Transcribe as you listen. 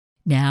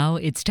Now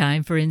it's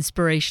time for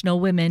Inspirational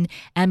Women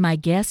and my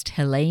guest,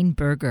 Helene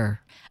Berger,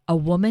 a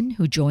woman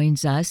who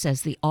joins us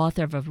as the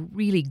author of a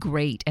really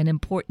great and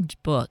important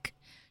book,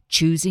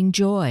 Choosing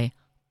Joy,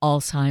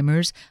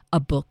 Alzheimer's, a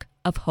Book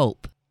of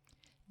Hope.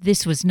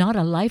 This was not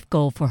a life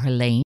goal for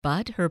Helene,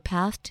 but her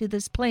path to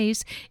this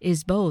place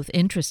is both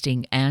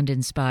interesting and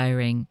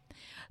inspiring.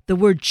 The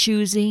word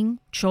choosing,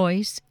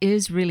 choice,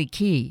 is really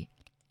key.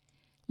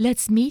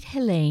 Let's meet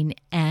Helene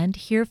and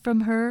hear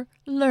from her,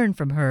 learn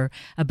from her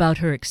about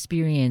her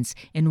experience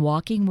in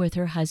walking with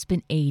her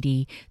husband,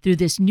 Adi, through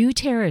this new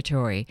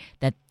territory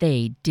that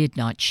they did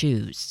not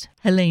choose.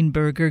 Helene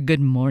Berger, good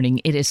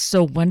morning. It is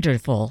so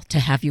wonderful to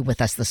have you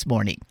with us this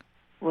morning.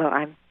 Well,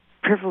 I'm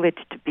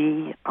privileged to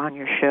be on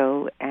your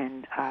show,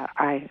 and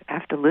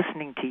after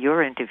listening to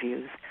your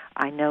interviews,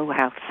 I know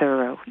how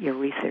thorough your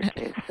research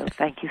is, so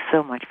thank you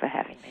so much for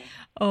having me.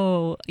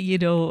 Oh,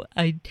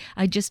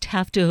 I just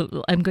have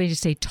to, I'm going to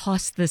say,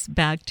 toss this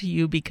back to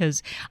you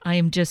because I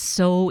am just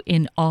so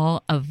in awe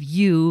of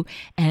you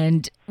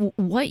and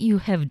what you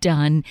have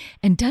done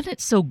and done it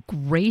so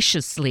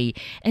graciously.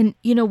 And,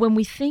 when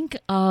we think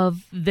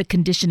of the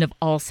condition of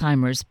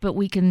Alzheimer's, but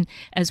we can,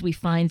 as we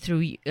find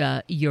through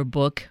your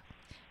book,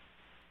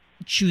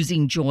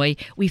 Choosing Joy,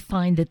 we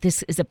find that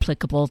this is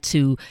applicable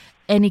to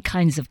any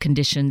kinds of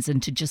conditions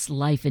and to just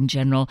life in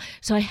general.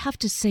 So I have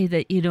to say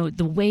that,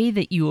 the way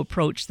that you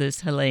approach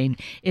this, Helene,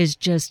 is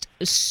just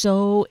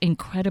so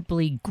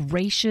incredibly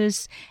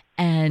gracious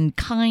and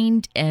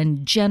kind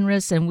and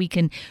generous. And we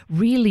can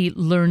really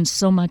learn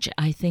so much,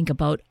 I think,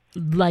 about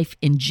life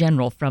in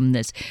general from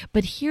this.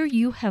 But here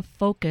you have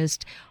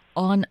focused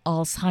on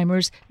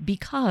Alzheimer's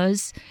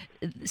because,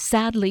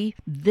 sadly,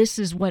 this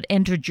is what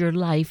entered your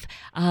life.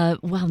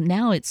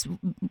 Now it's,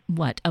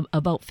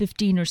 about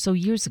 15 or so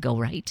years ago,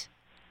 right?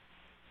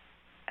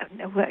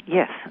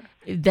 Yes.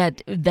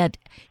 That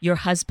your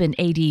husband,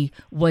 Adi,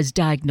 was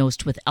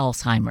diagnosed with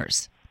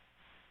Alzheimer's.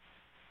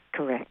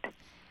 Correct.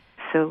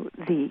 So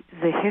the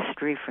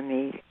history for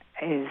me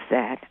is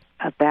that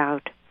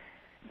about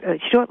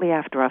shortly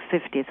after our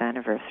 50th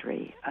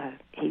anniversary,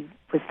 he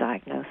was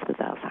diagnosed with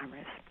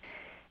Alzheimer's.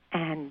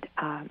 And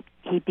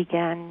he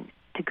began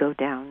to go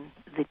down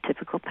the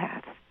typical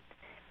path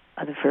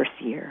of the first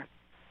year.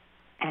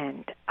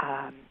 And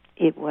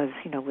it was,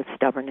 with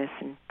stubbornness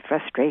and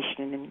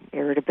frustration and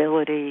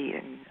irritability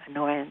and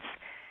annoyance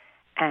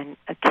and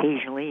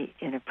occasionally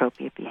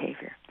inappropriate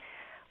behavior.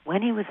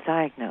 When he was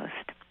diagnosed,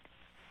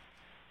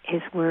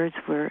 his words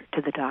were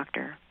to the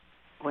doctor,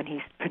 when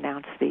he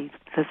pronounced the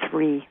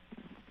three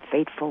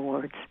fateful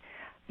words,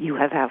 "You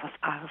have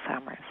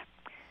Alzheimer's."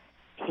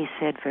 He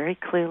said very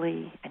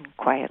clearly and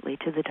quietly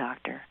to the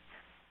doctor,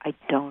 "I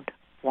don't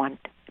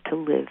want to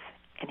live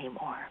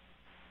anymore."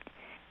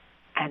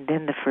 And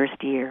then the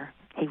first year,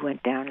 he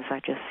went down, as I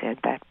just said,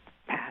 that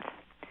path.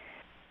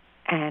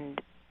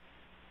 And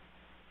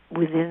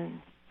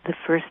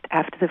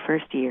after the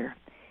first year,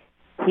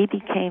 he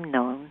became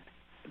known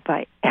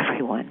by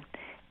everyone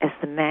as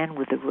the man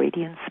with the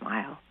radiant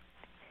smile.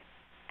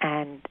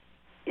 And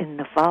in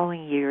the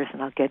following years,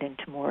 and I'll get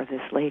into more of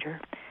this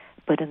later,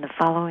 but in the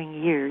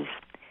following years,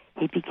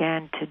 he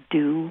began to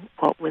do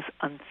what was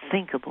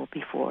unthinkable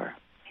before.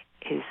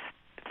 His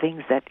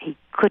things that he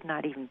could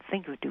not even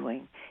think of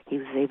doing, he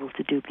was able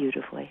to do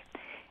beautifully.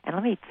 And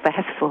let me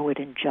fast forward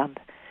and jump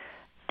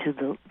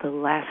to the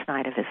last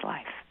night of his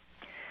life,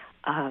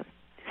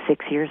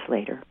 6 years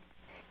later,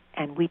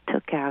 and we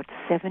took out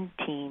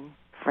 17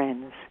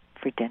 friends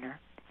for dinner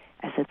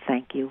as a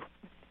thank you.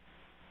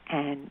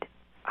 And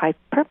I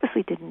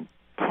purposely didn't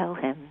tell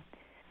him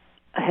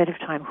ahead of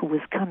time who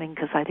was coming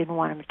because I didn't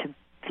want him to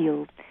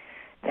feel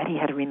that he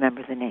had to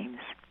remember the names.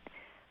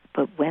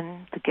 But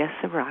when the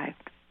guests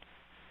arrived,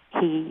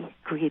 he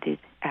greeted,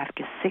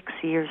 after 6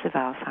 years of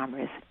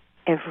Alzheimer's,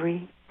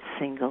 every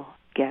single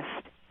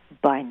guest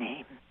by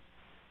name.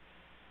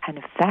 And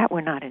if that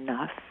were not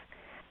enough,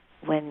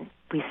 when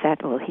we sat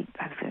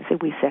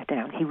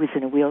down. He was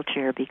in a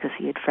wheelchair because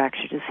he had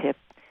fractured his hip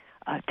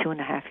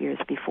 2.5 years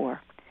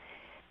before.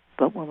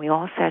 But when we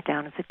all sat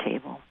down at the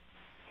table,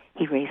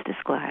 he raised his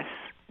glass,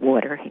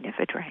 water he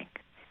never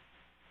drank,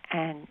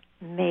 and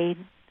made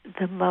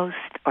the most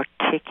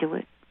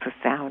articulate,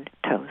 profound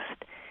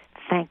toast,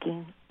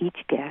 thanking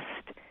each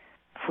guest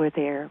for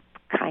their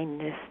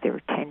kindness, their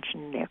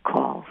attention, their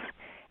calls,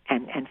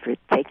 and for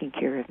taking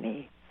care of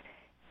me.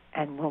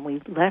 And when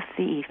we left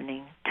the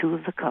evening, two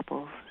of the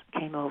couples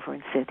came over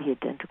and said the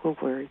identical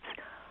words,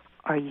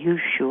 "Are you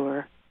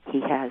sure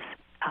he has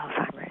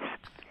Alzheimer's?"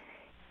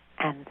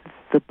 And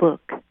the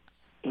book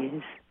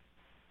is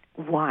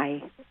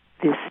why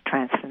this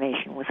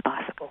transformation was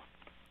possible.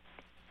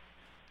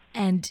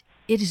 And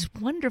it is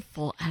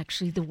wonderful,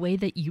 actually, the way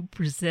that you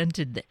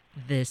presented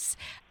this,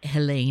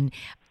 Helene,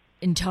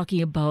 in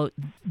talking about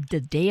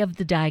the day of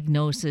the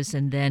diagnosis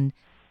and then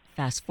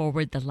fast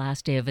forward the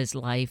last day of his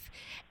life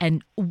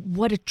and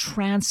what a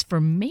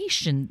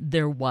transformation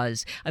there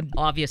was.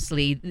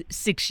 Obviously,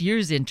 6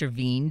 years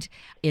intervened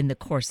in the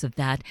course of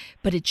that,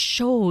 but it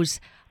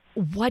shows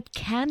what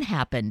can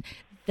happen,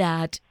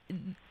 that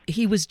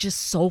he was just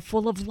so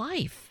full of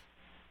life,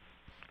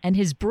 and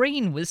his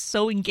brain was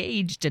so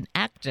engaged and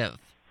active.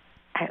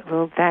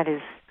 Well, that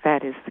is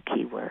the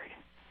key word.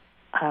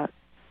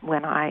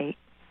 When I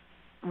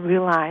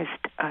realized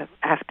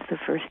after the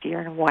first year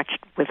and watched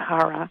with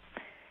horror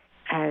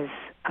as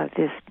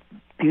this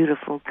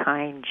beautiful,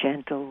 kind,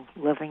 gentle,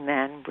 loving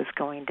man was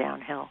going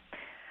downhill,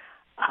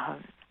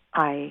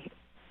 I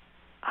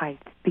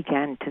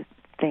began to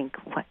think,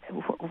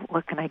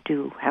 what can I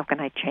do? How can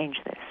I change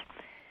this?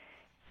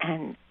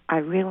 And I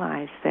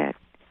realized that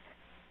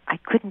I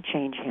couldn't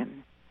change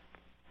him,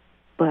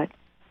 but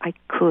I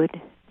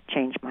could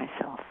change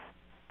myself.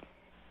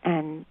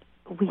 And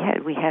we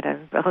had a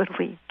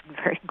relatively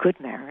very good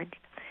marriage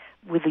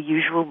with the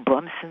usual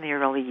bumps in the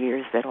early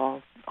years that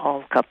all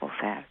couples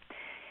have.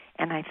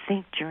 And I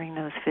think during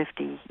those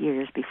 50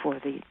 years before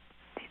the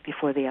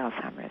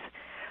Alzheimer's,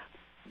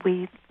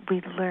 we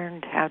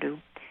learned how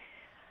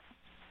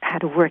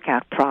to work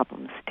out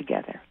problems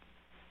together.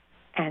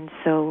 And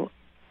so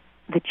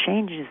the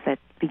changes that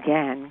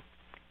began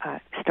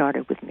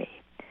started with me.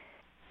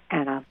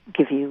 And I'll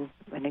give you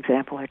an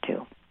example or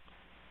two.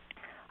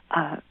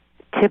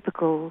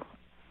 Typical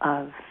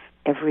of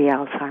every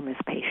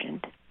Alzheimer's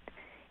patient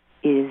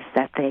is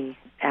that they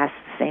ask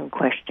the same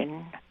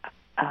question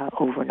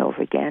over and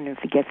over again and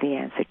forget the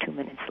answer 2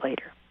 minutes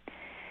later.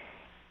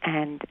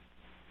 And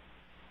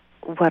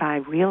what I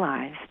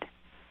realized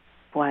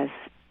was,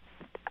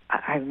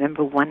 I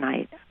remember one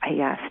night I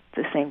asked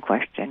the same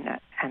question,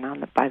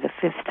 and by the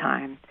fifth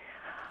time,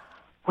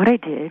 what I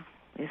did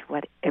is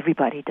what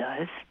everybody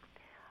does.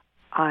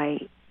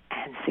 I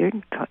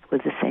answered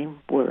with the same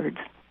words,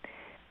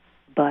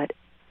 but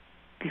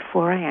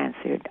before I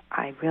answered,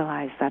 I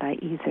realized that I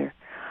either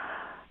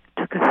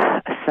took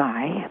a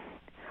sigh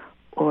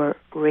or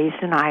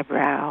raised an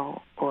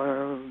eyebrow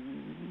or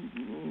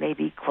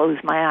maybe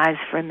closed my eyes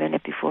for a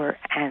minute before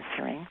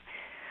answering,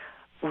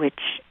 which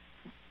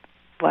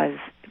was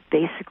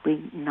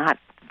basically not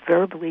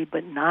verbally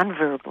but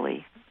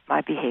non-verbally.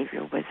 My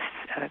behavior was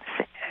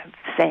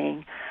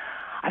saying,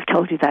 I've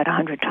told you that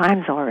 100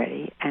 times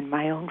already, and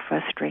my own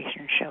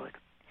frustration showed.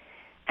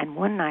 And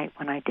one night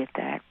when I did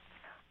that,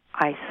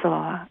 I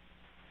saw,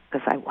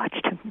 because I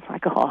watched him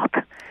like a hawk,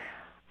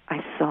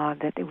 I saw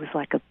that it was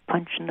like a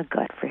punch in the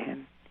gut for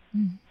him.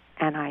 Mm.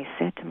 And I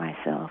said to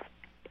myself,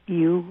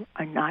 you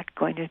are not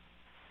going to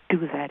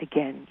do that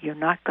again. You're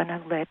not going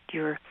to let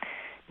your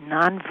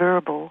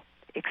nonverbal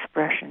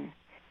expression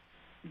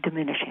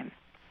diminish him.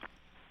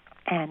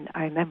 And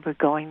I remember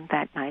going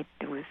that night,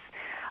 there was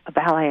a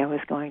ballet I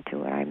was going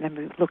to, and I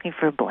remember looking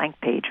for a blank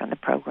page on the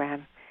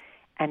program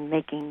and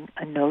making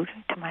a note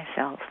to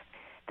myself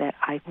that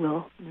I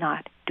will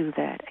not do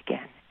that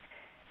again.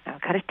 Now,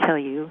 I've got to tell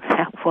you,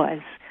 that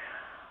was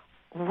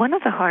one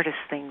of the hardest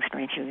things,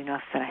 strangely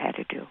enough, that I had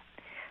to do.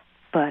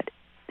 But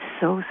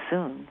so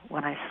soon,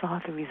 when I saw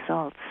the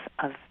results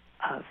of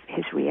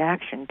his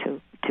reaction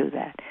to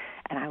that,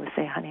 and I would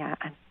say, honey,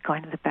 I'm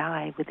going to the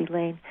ballet with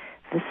Elaine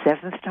the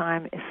seventh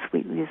time as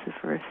sweetly as the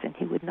first, and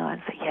he would nod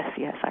and say,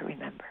 yes, I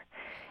remember.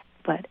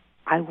 But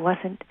I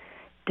wasn't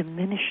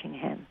diminishing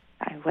him.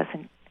 I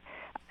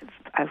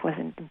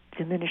wasn't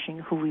diminishing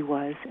who he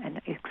was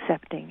and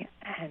accepting,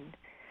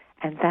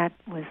 and that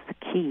was the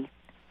key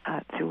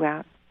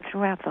throughout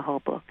the whole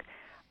book.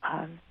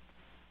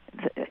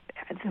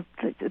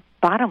 The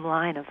bottom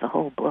line of the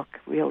whole book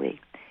really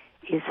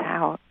is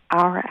how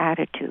our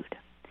attitude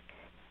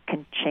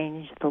can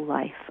change the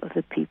life of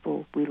the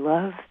people we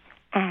love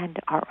and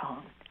our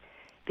own.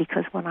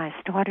 Because when I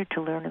started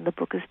to learn, and the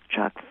book is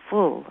chock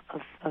full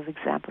of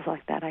examples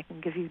like that, I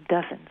can give you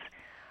dozens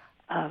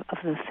of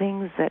the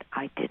things that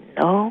I didn't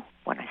know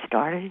when I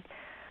started,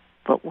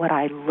 but what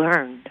I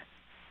learned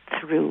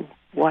through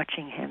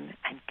watching him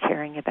and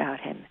caring about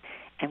him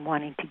and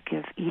wanting to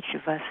give each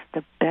of us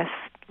the best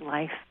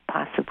life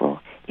possible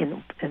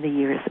in the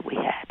years that we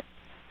had.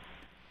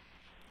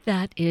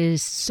 That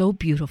is so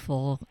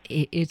beautiful.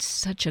 It's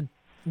such a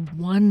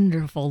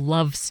wonderful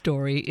love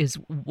story is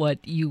what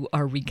you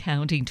are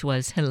recounting to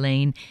us,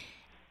 Helene.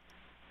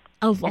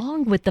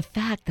 Along with the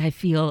fact I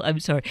feel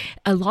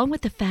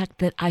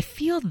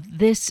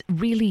this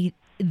really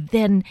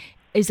then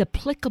is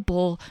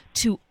applicable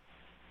to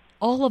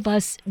all of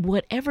us,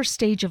 whatever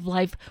stage of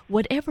life,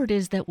 whatever it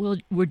is that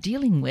we're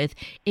dealing with,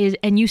 is,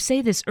 and you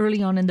say this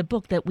early on in the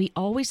book, that we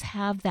always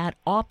have that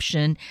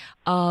option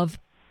of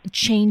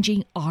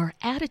changing our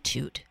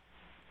attitude.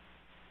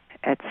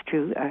 That's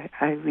true.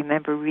 I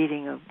remember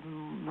reading a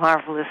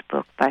marvelous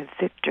book by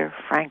Viktor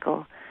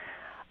Frankl.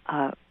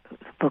 The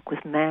book was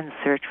Man's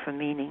Search for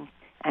Meaning,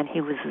 and he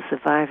was a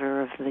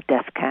survivor of the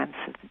death camps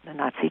of the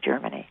Nazi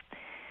Germany.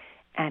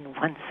 And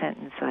one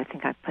sentence, I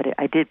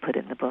did put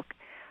it in the book,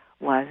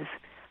 was,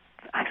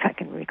 if I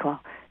can recall,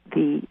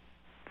 the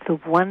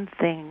one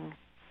thing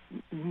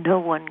no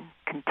one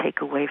can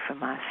take away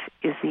from us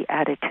is the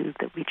attitude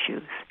that we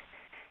choose.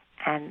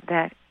 And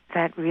that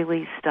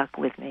really stuck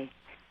with me.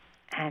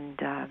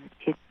 And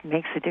it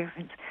makes a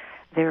difference.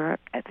 There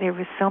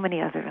were so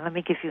many other. Let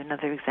me give you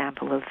another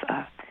example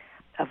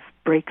of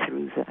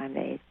breakthroughs that I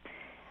made.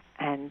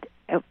 And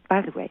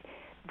by the way,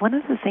 one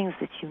of the things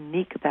that's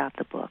unique about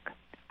the book,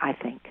 I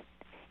think,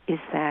 is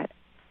that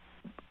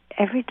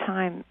every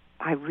time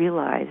I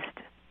realized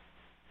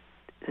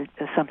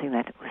something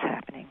that was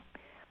happening,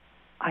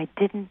 I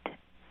didn't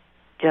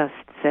just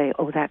say,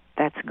 oh,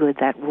 that's good,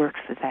 that works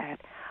for that.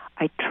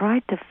 I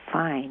tried to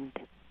find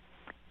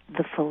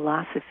the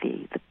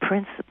philosophy, the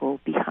principle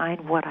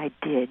behind what I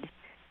did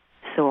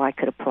so I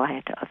could apply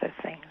it to other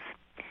things.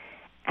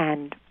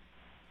 And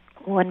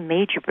one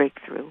major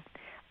breakthrough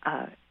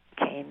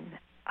came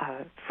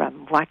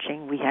from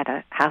watching. We had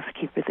a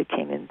housekeeper that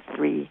came in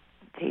 3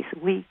 days a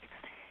week,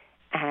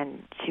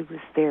 and she was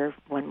there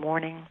one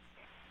morning,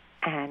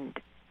 and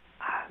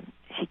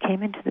she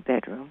came into the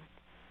bedroom,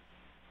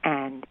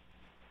 and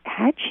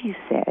had she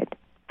said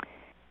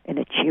in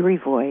a cheery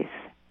voice,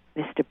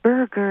 "Mr.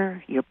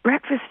 Berger, your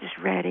breakfast is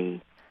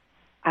ready,"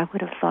 I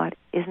would have thought,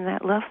 isn't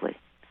that lovely?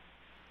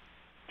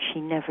 She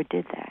never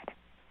did that.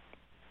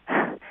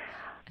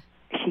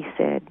 She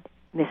said,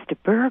 "Mr.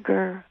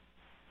 Berger,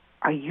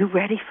 are you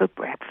ready for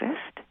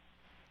breakfast?"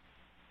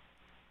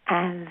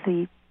 And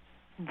the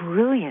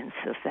brilliance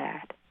of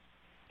that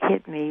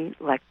hit me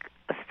like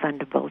a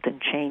thunderbolt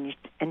and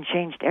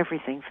changed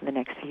everything for the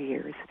next few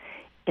years.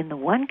 In the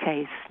one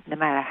case, no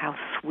matter how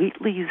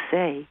sweetly you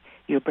say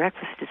your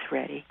breakfast is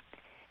ready,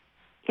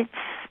 it's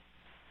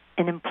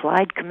an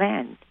implied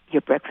command.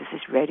 Your breakfast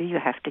is ready, you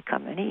have to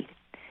come and eat.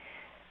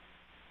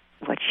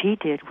 What she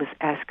did was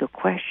ask a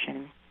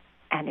question,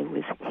 and it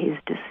was his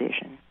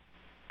decision,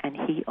 and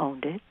he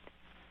owned it,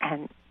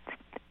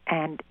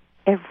 and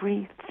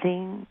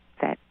everything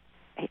that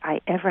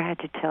I ever had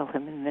to tell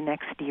him in the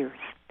next years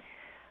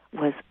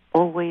was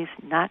always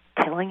not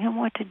telling him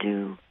what to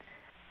do,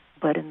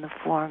 but in the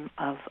form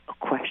of a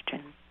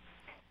question.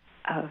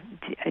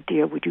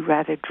 Dear, would you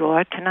rather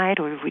draw tonight,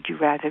 or would you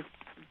rather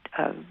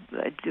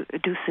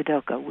do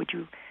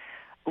Sudoku?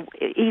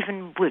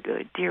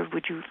 Dear,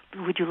 would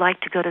you like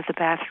to go to the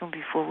bathroom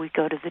before we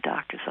go to the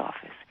doctor's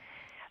office?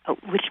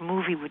 Which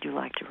movie would you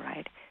like to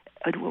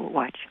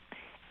watch?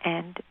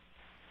 And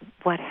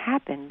what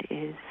happened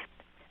is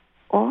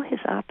all his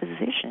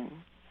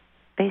opposition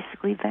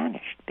basically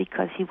vanished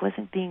because he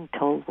wasn't being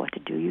told what to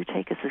do. You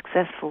take a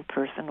successful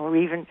person, or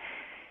even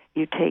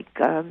you take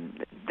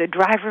the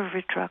driver of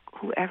a truck,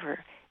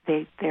 whoever.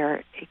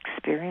 They're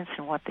experienced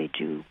in what they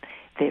do.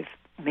 They've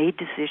made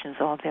decisions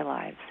all their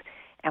lives.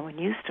 And when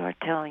you start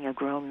telling a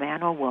grown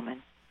man or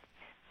woman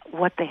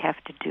what they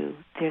have to do,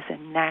 there's a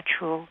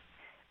natural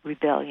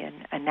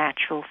rebellion, a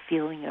natural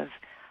feeling of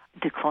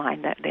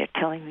decline, that they're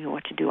telling me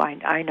what to do.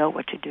 I know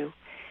what to do.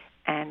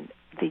 And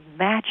the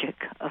magic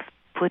of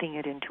putting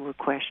it into a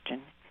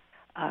question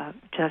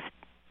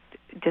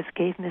just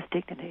gave him his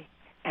dignity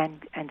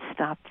and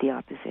stopped the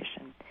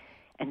opposition.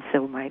 And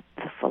so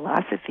the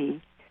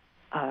philosophy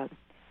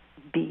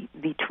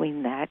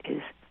between that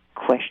is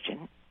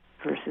question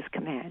versus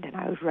command. And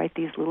I would write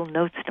these little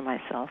notes to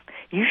myself,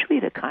 usually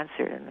at a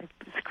concert, and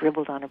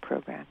scribbled on a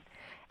program,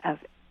 of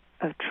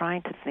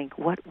trying to think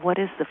what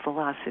is the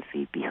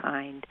philosophy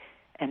behind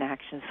an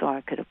action, so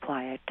I could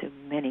apply it to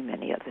many,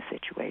 many other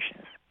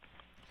situations.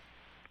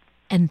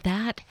 And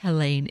that,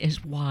 Helene,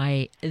 is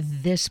why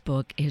this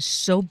book is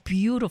so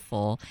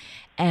beautiful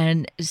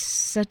and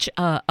such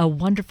a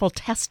wonderful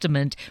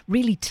testament,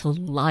 really, to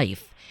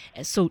life.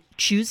 So,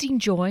 Choosing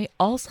Joy,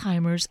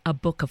 Alzheimer's, A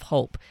Book of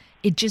Hope.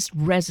 It just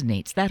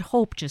resonates. That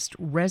hope just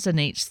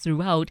resonates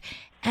throughout.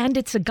 And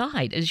it's a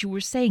guide. As you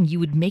were saying, you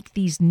would make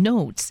these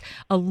notes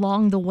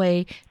along the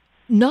way,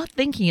 not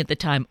thinking at the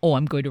time, oh,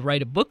 I'm going to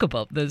write a book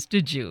about this,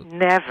 did you?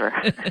 Never.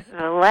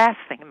 The last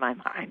thing in my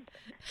mind.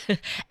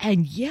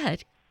 And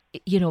yet,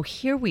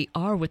 here we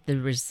are with the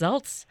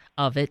results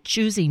of it,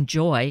 Choosing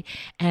Joy,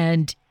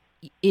 and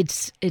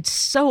it's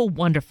so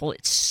wonderful.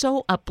 It's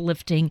so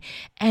uplifting.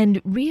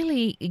 And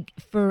really,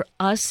 for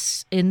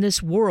us in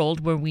this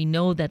world where we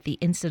know that the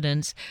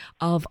incidence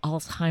of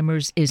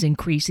Alzheimer's is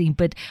increasing,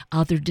 but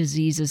other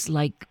diseases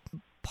like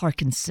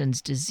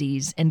Parkinson's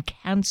disease and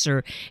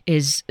cancer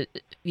is,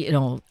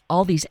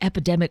 all these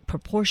epidemic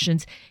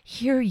proportions.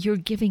 Here you're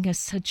giving us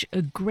such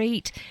a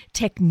great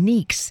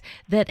techniques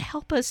that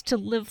help us to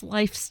live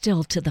life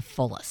still to the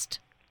fullest.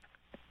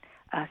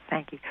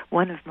 Thank you.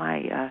 One of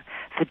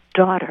the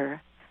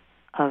daughter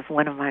of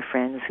one of my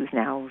friends who's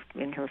now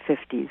in her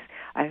 50s,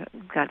 I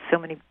got so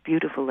many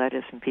beautiful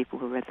letters from people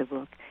who read the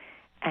book,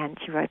 and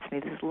she writes me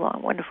this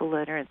long, wonderful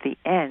letter. At the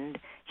end,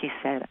 she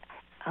said,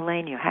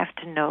 "Elaine, you have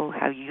to know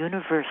how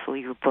universal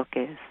your book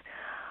is.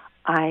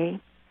 I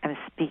am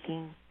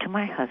speaking to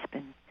my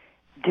husband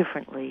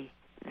differently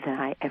than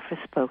I ever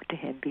spoke to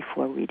him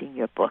before reading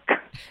your book."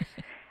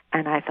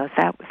 And I thought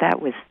that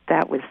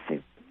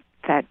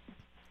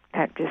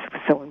just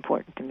was so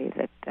important to me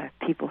that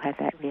people had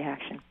that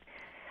reaction.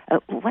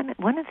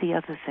 One of the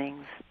other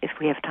things, if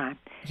we have time,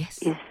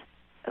 yes, is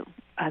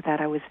that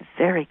I was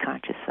very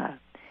conscious of,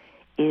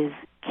 is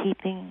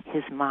keeping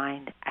his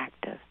mind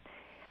active.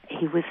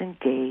 He was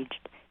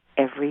engaged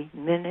every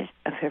minute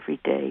of every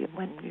day.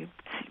 When you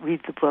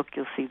read the book,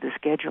 you'll see the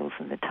schedules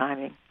and the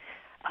timing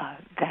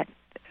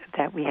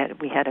that we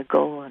had a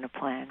goal and a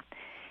plan.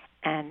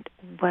 And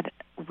what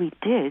we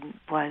did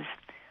was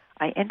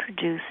I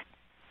introduced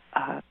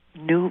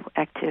new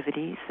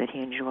activities that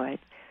he enjoyed,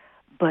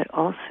 but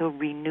also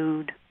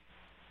renewed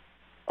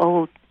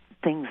old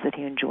things that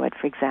he enjoyed.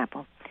 For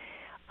example,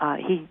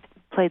 he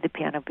played the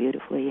piano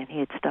beautifully, and he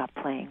had stopped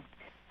playing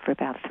for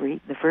about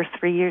the first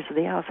 3 years of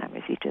the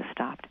Alzheimer's. He just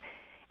stopped.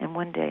 And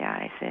one day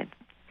I said,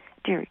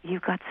 "Dear, you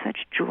got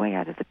such joy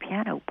out of the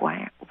piano.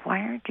 Why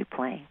aren't you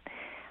playing?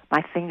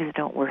 My fingers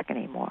don't work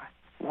anymore.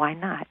 Why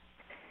not?"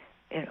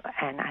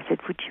 And I said,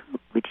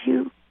 "Would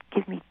you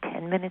give me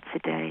 10 minutes a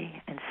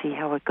day and see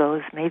how it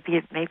goes? Maybe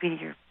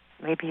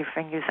your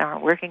fingers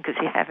aren't working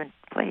because you haven't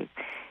played."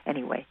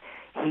 Anyway,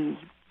 he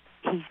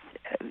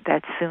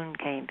that soon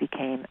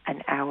became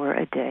an hour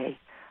a day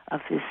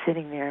of just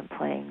sitting there and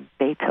playing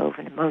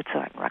Beethoven and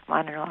Mozart and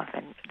Rachmaninoff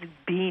and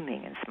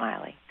beaming and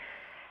smiling.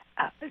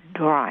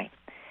 Drawing.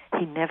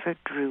 He never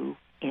drew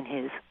in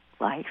his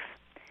life.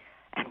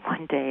 And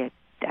one day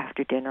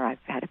after dinner, I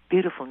had a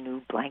beautiful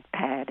new blank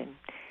pad and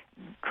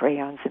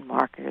crayons and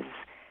markers,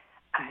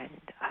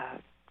 and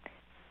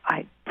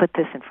I put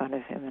this in front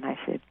of him, and I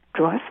said,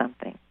 "Draw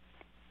something."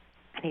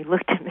 And he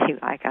looked at me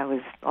like I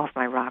was off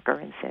my rocker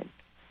and said,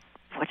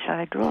 "What should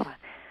I draw?"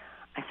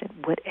 I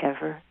said,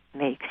 "Whatever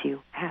makes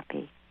you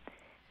happy."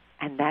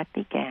 And that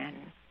began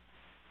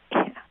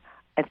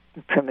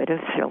primitive,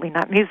 certainly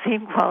not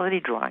museum-quality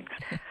drawings,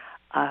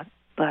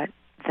 but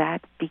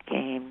that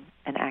became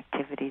an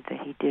activity that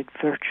he did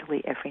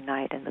virtually every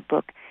night. And the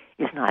book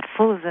is not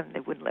full of them. They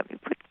wouldn't let me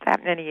put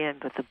that many in,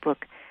 but the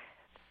book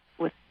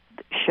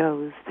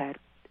shows that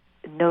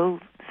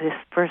this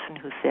person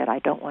who said, "I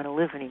don't want to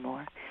live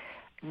anymore,"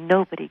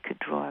 nobody could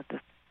draw the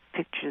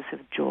pictures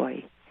of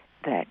joy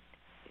that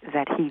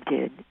he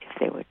did if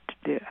they were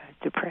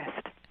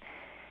depressed.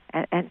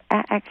 And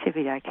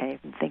activity, I can't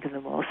even think of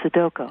them all.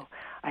 Sudoku.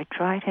 I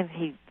tried him.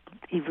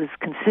 He was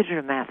considered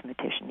a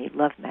mathematician. He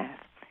loved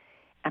math.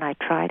 And I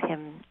tried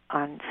him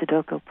on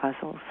Sudoku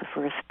puzzles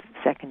the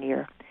second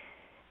year,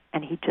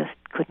 and he just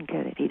couldn't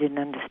get it. He didn't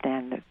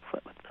understand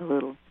the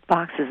little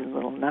boxes and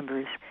little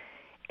numbers.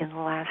 In the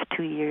last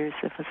 2 years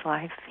of his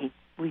life,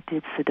 we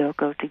did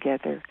Sudoku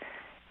together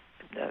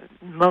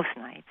most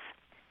nights.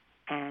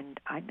 And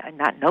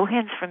no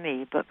hints from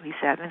me, but we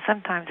sat, and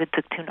sometimes it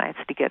took 2 nights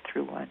to get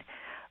through one.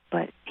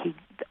 But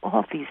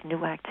all these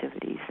new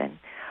activities, and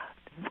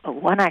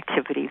one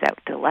activity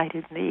that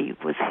delighted me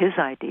was his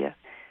idea,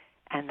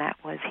 and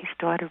that was he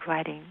started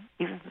writing,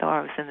 even though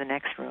I was in the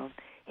next room,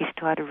 he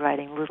started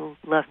writing little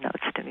love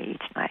notes to me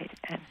each night,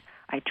 and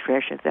I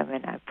treasure them,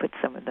 and I put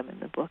some of them in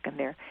the book, and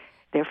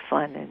they're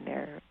fun, and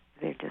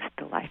they're just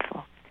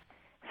delightful.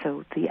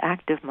 So the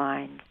active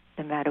mind,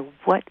 no matter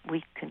what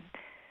we can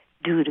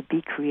do to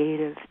be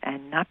creative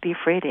and not be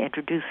afraid to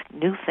introduce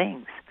new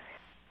things.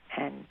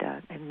 And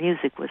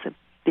music was a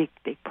big,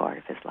 big part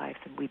of his life.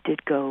 And we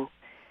did go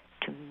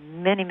to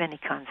many, many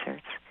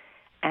concerts.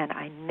 And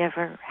I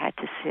never had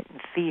to sit in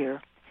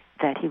fear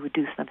that he would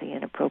do something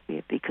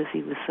inappropriate because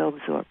he was so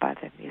absorbed by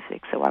the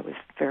music. So I was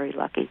very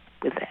lucky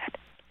with that.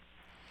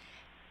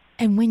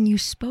 And when you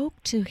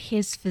spoke to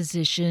his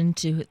physician,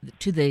 to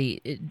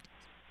the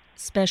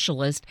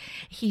specialist,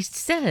 he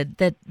said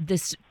that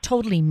this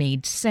totally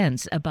made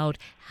sense about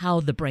how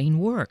the brain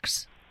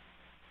works.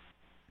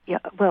 Yeah,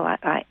 well,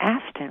 I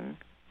asked him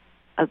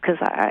because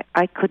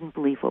I couldn't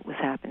believe what was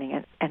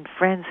happening, and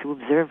friends who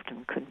observed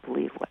him couldn't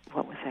believe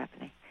what was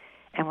happening.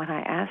 And when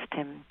I asked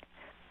him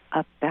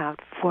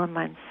about 4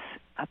 months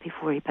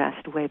before he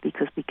passed away,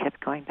 because we kept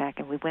going back,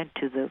 and we went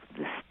to the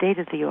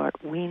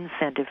state-of-the-art Wien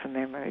Center for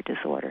Memory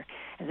Disorder,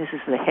 and this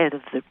is the head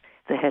of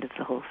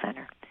the whole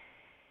center.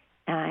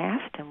 And I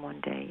asked him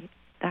one day,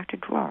 "Dr.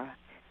 Drora,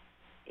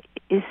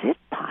 is it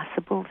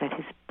possible that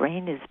his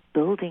brain is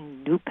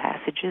building new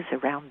passages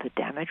around the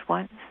damaged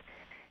ones?"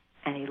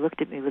 And he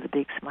looked at me with a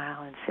big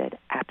smile and said,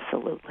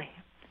 "Absolutely."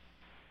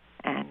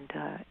 And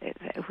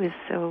it was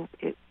so,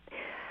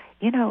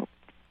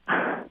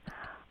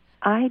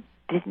 I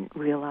didn't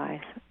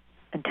realize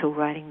until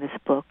writing this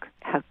book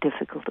how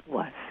difficult it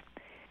was,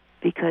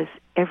 because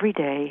every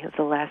day of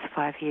the last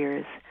 5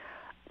 years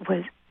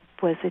was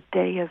a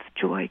day of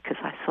joy because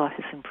I saw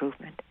his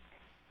improvement.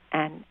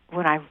 And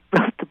when I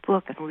wrote the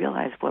book and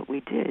realized what we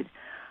did,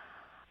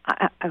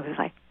 I was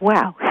like,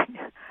 wow,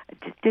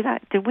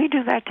 did we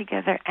do that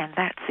together? And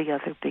that's the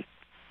other big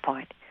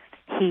point.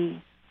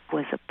 He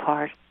was a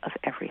part of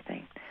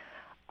everything.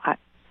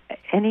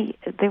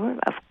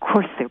 Of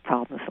course, there were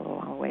problems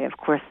along the way. Of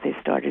course, there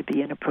started to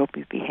be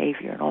inappropriate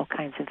behavior and all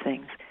kinds of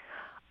things.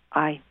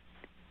 I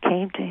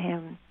came to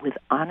him with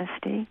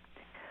honesty,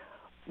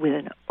 with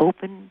an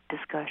open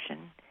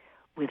discussion,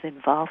 with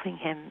involving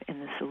him in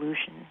the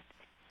solution.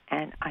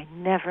 And I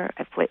never,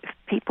 if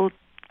people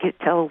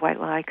tell a white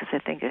lie because I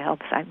think it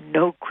helps, I'm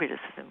no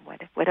criticism.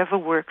 Whatever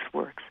works,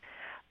 works.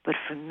 But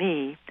for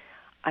me,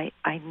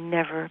 I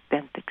never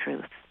bent the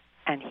truth.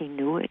 And he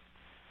knew it.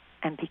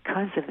 And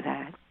because of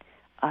that,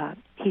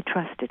 he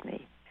trusted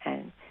me.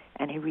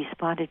 And he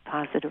responded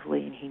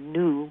positively. And he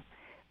knew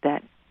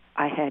that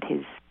I had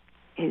his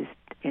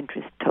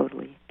interest totally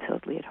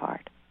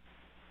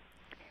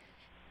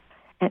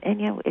And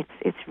you know,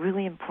 it's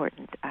really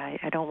important.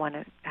 I don't want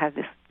to have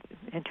this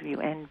interview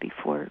end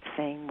before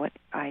saying what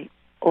I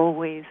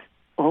always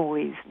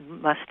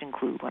must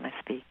include when I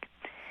speak,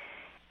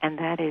 and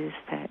that is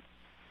that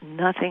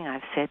nothing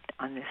I've said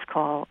on this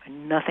call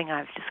and nothing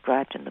I've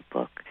described in the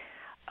book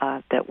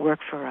that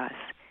worked for us,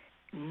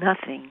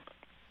 nothing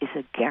is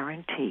a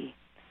guarantee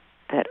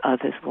that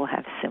others will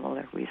have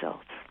similar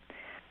results.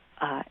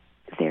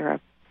 There are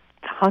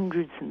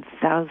hundreds and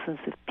thousands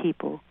of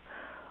people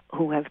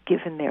who have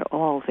given their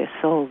all, their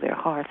soul, their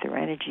heart, their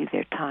energy,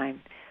 their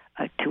time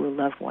to a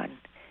loved one,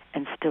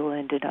 and still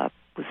ended up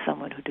with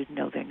someone who didn't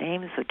know their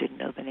names or didn't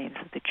know the names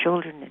of the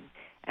children,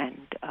 and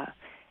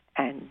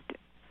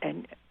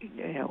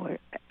you know,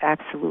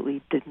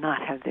 absolutely did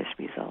not have this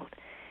result.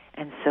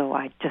 And so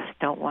I just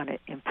don't want to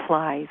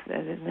imply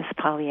that in this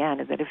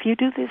Pollyanna that if you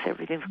do this,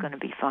 everything's going to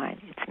be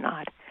fine. It's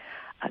not.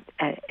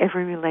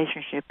 Every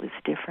relationship is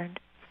different.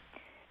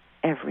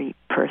 Every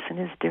person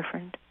is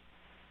different.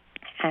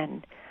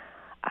 And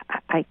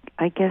I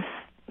guess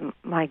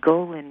my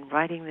goal in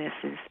writing this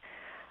is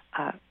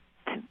to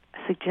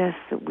suggest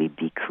that we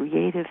be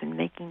creative in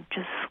making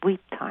just sweet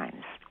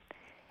times,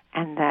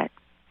 and that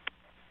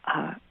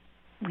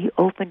we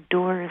open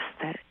doors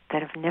that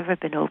have never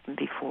been opened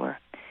before,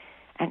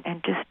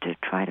 and just to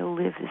try to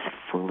live as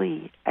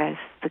fully as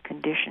the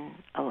condition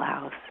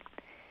allows.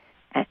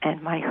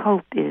 And my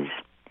hope is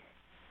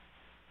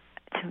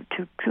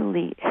to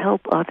truly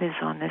help others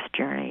on this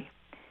journey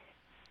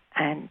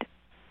and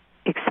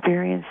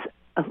experience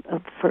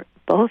for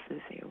both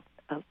of you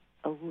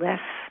a less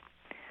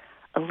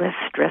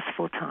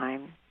stressful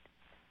time,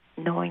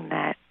 knowing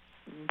that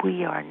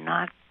we are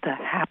not the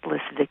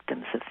hapless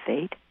victims of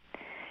fate,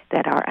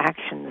 that our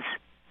actions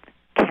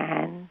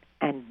can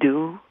and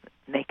do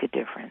make a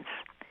difference,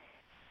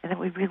 and that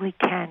we really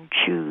can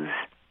choose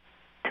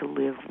to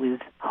live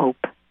with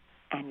hope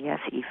and, yes,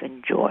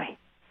 even joy.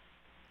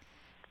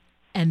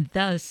 And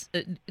thus,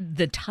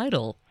 the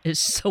title is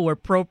so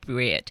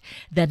appropriate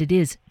that it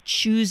is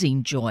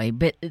choosing joy,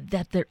 but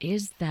that there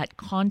is that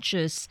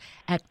conscious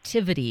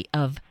activity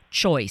of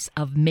choice,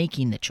 of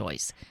making the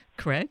choice,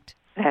 correct?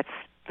 That's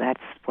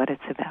what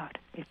it's about.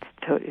 It's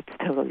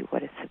totally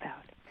what it's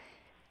about.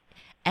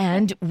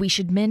 And we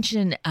should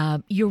mention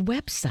your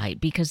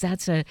website, because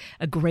that's a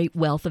great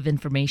wealth of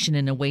information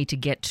and a way to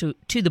get to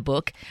the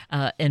book.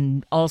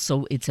 And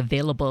also it's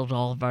available at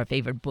all of our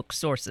favorite book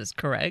sources,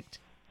 correct?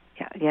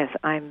 Yeah, yes,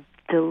 I'm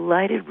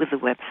delighted with the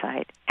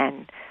website,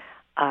 and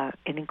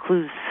it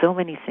includes so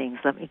many things.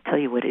 Let me tell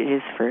you what it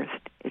is first.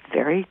 It's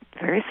very,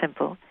 very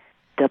simple.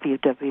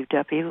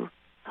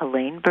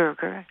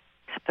 www.HeleneBerger,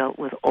 spelled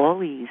with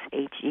all E's,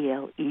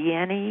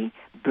 HELENE,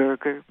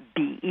 Berger,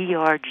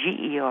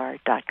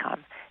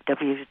 BERGER.com.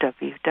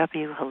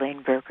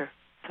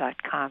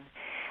 www.HeleneBerger.com,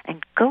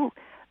 and go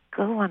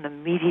on the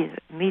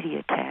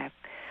media tab,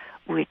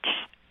 which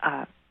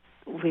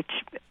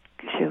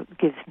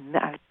gives.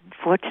 I've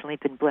fortunately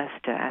been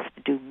blessed to ask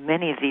to do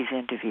many of these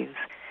interviews,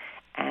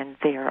 and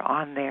they are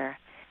on there.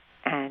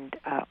 And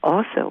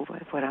also,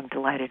 what I'm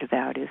delighted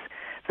about is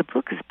the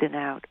book has been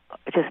out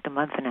just a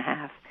month and a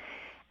half,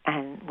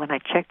 and when I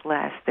checked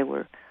last, there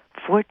were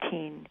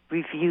 14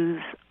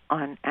 reviews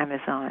on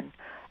Amazon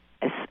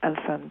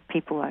from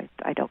people I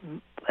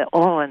don't,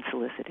 all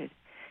unsolicited,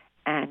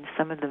 and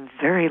some of them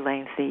very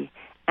lengthy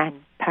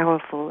and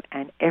powerful,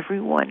 and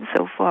everyone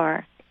so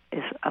far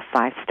is a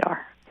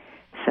 5-star.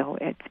 So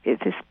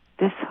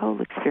this whole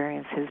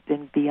experience has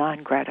been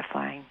beyond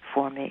gratifying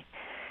for me,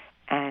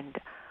 and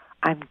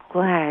I'm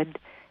glad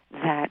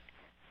that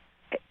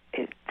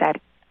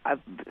I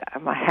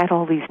had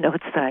all these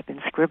notes that I've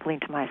been scribbling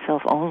to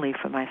myself only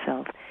for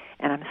myself,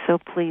 and I'm so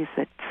pleased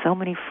that so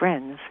many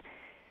friends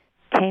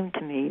came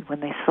to me when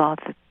they saw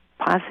the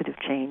positive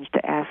change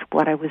to ask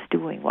what I was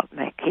doing, what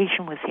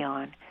medication was he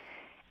on,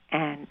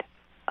 and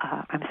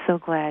I'm so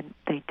glad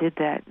they did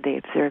that, they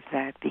observed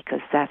that,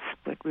 because that's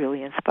what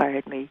really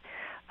inspired me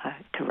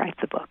to write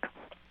the book.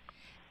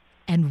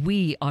 And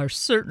we are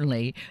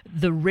certainly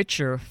the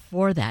richer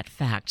for that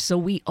fact. So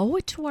we owe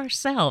it to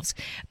ourselves,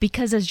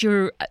 because as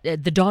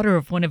the daughter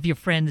of one of your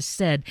friends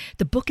said,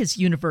 the book is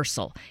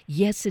universal.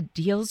 Yes, it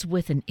deals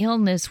with an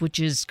illness, which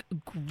is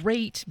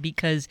great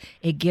because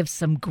it gives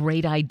some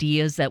great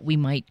ideas that we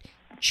might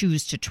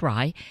choose to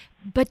try.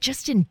 But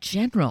just in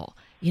general,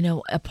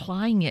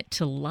 applying it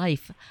to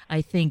life,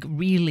 I think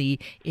really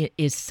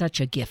is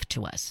such a gift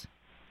to us.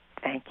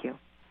 Thank you.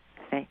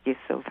 Thank you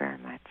so very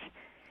much.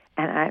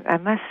 And I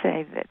must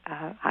say that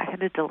I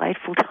had a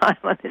delightful time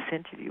on this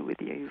interview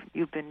with you.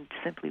 You've been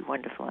simply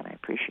wonderful, and I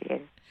appreciate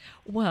it.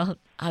 Well,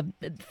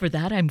 for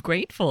that, I'm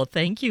grateful.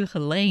 Thank you,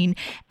 Helene.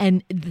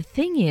 And the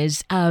thing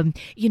is,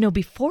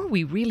 before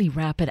we really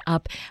wrap it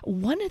up,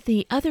 one of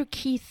the other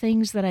key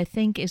things that I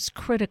think is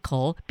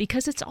critical,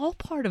 because it's all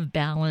part of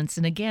balance,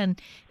 and again,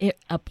 it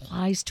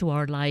applies to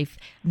our life,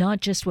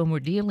 not just when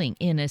we're dealing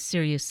in a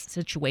serious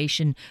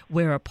situation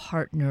where a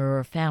partner or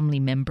a family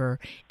member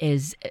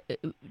is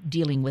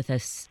dealing with a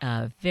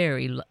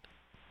very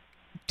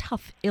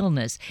tough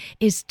illness,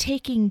 is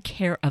taking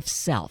care of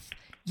self.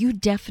 you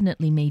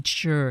definitely made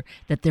sure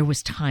that there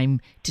was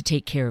time to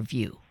take care of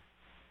you.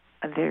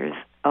 There's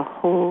a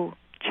whole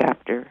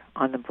chapter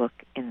on the book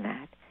in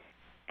that,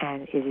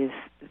 and it is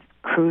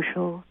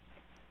crucial,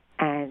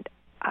 and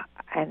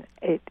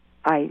it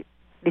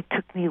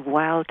took me a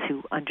while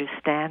to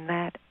understand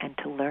that and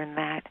to learn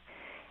that,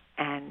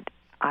 and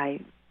I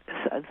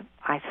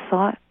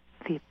sought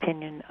the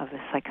opinion of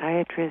a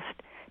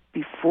psychiatrist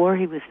before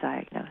he was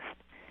diagnosed,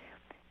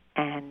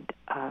 and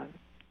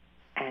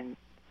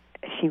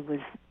she was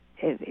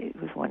it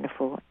was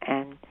wonderful,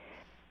 and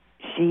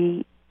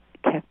she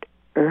kept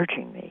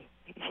urging me.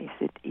 She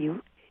said,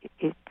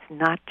 it's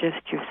not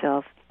just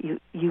yourself. You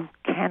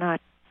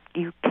cannot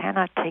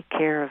take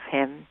care of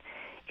him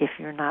if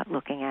you're not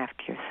looking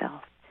after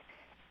yourself.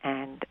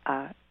 And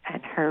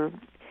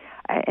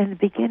in the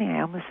beginning,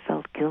 I almost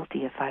felt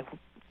guilty if I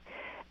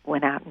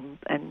went out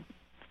and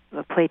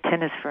played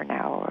tennis for an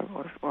hour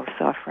or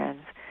saw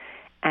friends.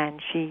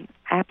 And she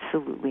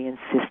absolutely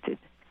insisted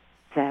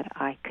that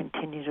I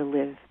continue to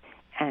live.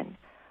 And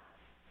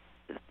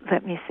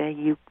let me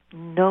say,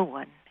 no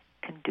one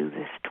can do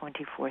this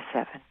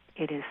 24/7.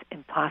 It is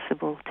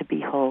impossible to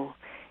be whole.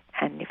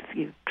 And if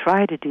you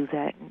try to do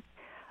that,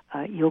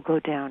 you'll go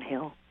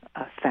downhill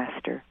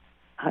faster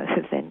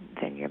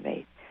than your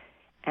mate.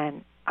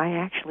 And I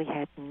actually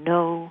had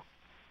no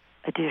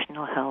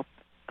additional help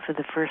for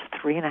the first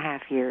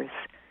 3.5 years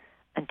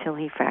until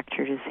he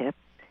fractured his hip.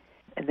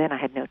 And then I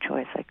had no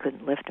choice. I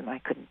couldn't lift him. I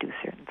couldn't do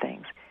certain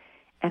things.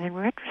 And in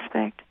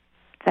retrospect,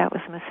 that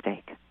was a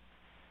mistake,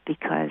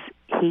 because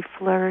he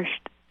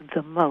flourished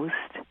the most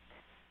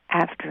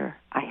after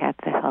I had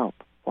the help.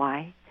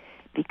 Why?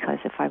 Because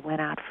if I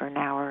went out for an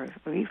hour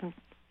or even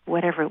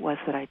whatever it was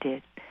that I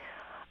did,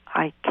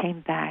 I came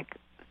back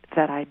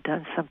that I'd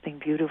done something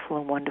beautiful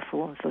and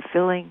wonderful and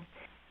fulfilling,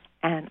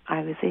 and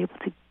I was able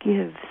to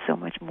give so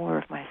much more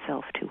of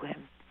myself to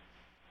him.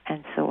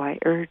 And so I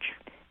urge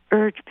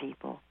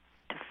people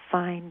to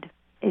find,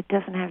 it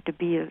doesn't have to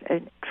be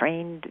a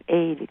trained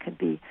aide, it can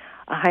be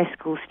a high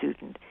school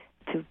student,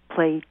 to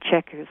play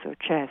checkers or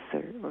chess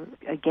or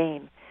a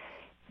game.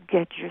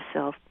 Get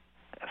yourself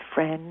a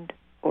friend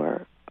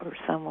or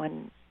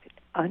someone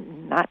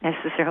not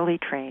necessarily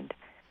trained,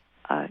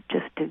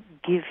 just to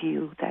give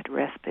you that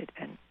respite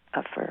and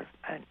for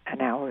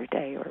an hour a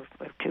day or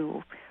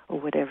two or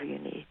whatever you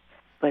need.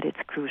 But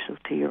it's crucial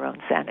to your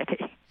own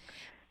sanity.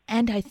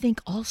 And I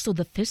think also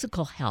the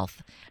physical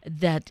health,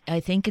 that I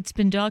think it's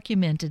been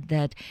documented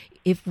that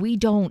if we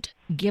don't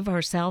give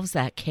ourselves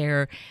that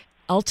care,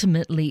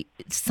 ultimately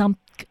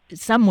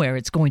somewhere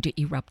it's going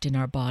to erupt in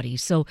our body.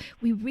 So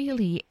we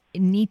really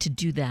need to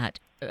do that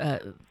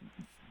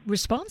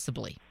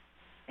responsibly.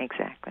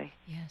 Exactly.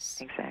 Yes.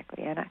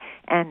 Exactly.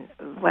 And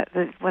what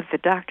the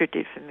doctor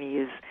did for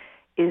me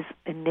is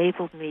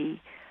enabled me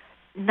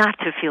not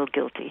to feel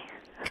guilty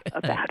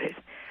about it.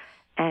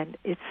 And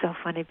it's so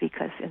funny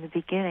because in the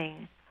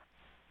beginning,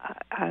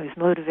 I was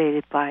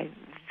motivated by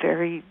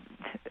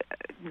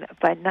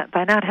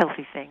not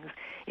healthy things.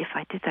 If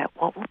I did that,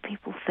 what will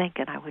people think?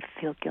 And I would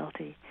feel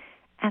guilty.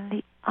 And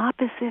the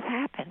opposite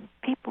happened.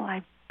 People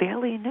I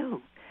barely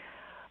knew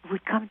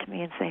would come to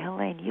me and say,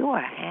 "Helene, you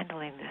are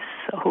handling this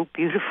so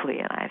beautifully."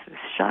 And I was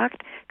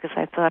shocked because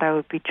I thought I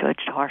would be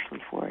judged harshly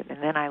for it.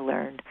 And then I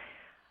learned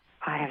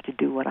I have to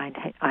do what I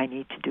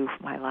need to do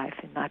for my life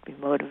and not be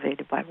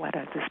motivated by what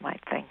others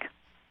might think.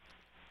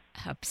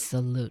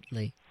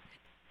 Absolutely.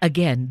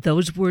 Again,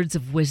 those words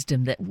of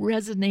wisdom that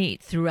resonate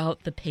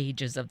throughout the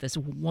pages of this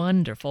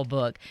wonderful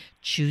book,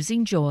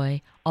 Choosing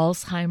Joy,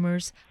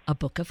 Alzheimer's, A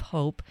Book of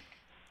Hope,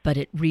 but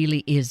it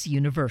really is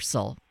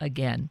universal.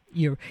 Again,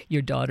 your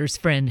daughter's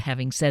friend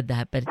having said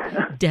that, but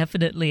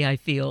definitely I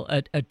feel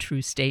a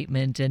true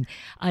statement. And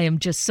I am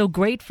just so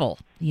grateful,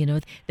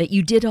 that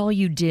you did all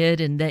you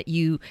did and that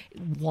you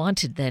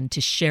wanted then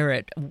to share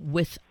it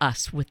with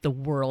us, with the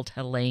world,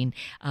 Helene.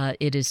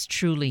 It is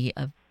truly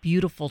a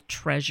beautiful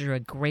treasure, a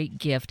great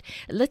gift.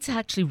 Let's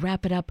actually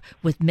wrap it up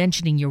with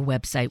mentioning your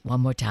website one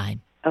more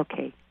time.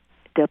 Okay,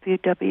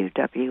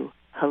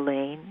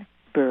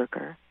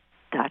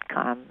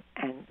 www.heleneberger.com,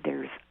 and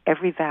there's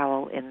every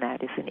vowel in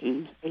that is an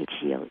E,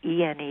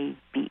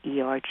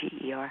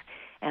 HELENEBERGER.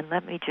 And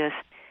let me just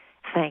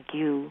thank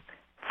you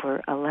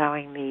for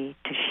allowing me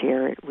to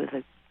share it with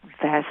a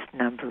vast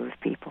number of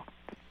people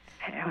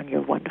on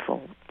your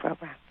wonderful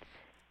program.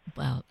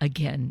 Well,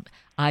 again,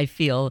 I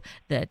feel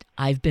that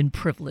I've been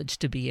privileged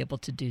to be able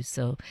to do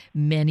so.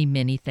 Many,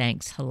 many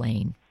thanks,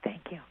 Helene.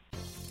 Thank you.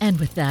 And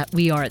with that,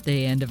 we are at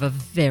the end of a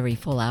very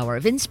full hour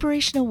of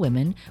Inspirational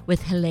Women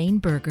with Helene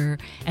Berger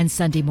and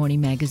Sunday Morning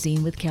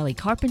Magazine with Kelly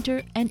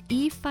Carpenter and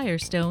Eve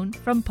Firestone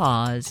from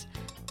Pause.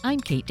 I'm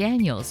Kate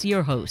Daniels,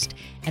 your host,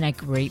 and I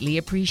greatly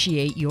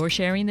appreciate your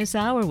sharing this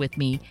hour with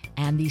me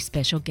and these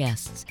special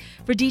guests.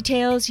 For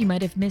details you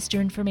might have missed or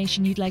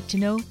information you'd like to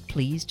know,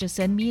 please just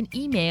send me an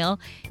email,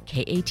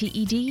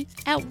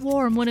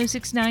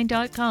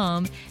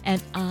 kated@warm1069.com,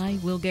 and I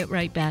will get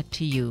right back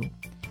to you.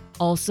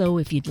 Also,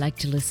 if you'd like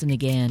to listen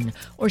again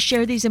or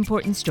share these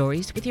important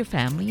stories with your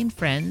family and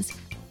friends,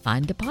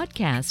 find the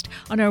podcast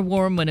on our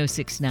Warm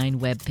 1069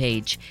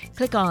 webpage.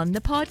 Click on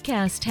the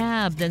podcast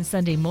tab, then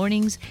Sunday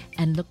mornings,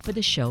 and look for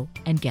the show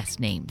and guest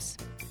names.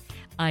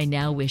 I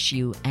now wish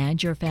you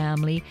and your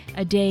family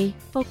a day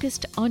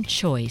focused on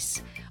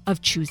choice,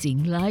 of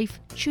choosing life,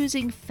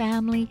 choosing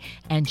family,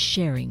 and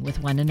sharing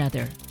with one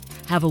another.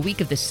 Have a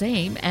week of the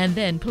same, and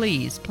then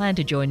please plan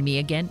to join me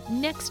again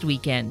next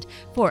weekend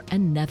for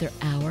another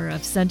hour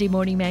of Sunday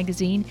Morning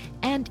Magazine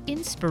and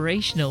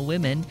Inspirational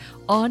Women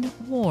on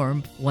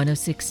Warm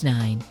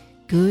 1069.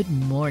 Good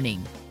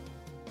morning.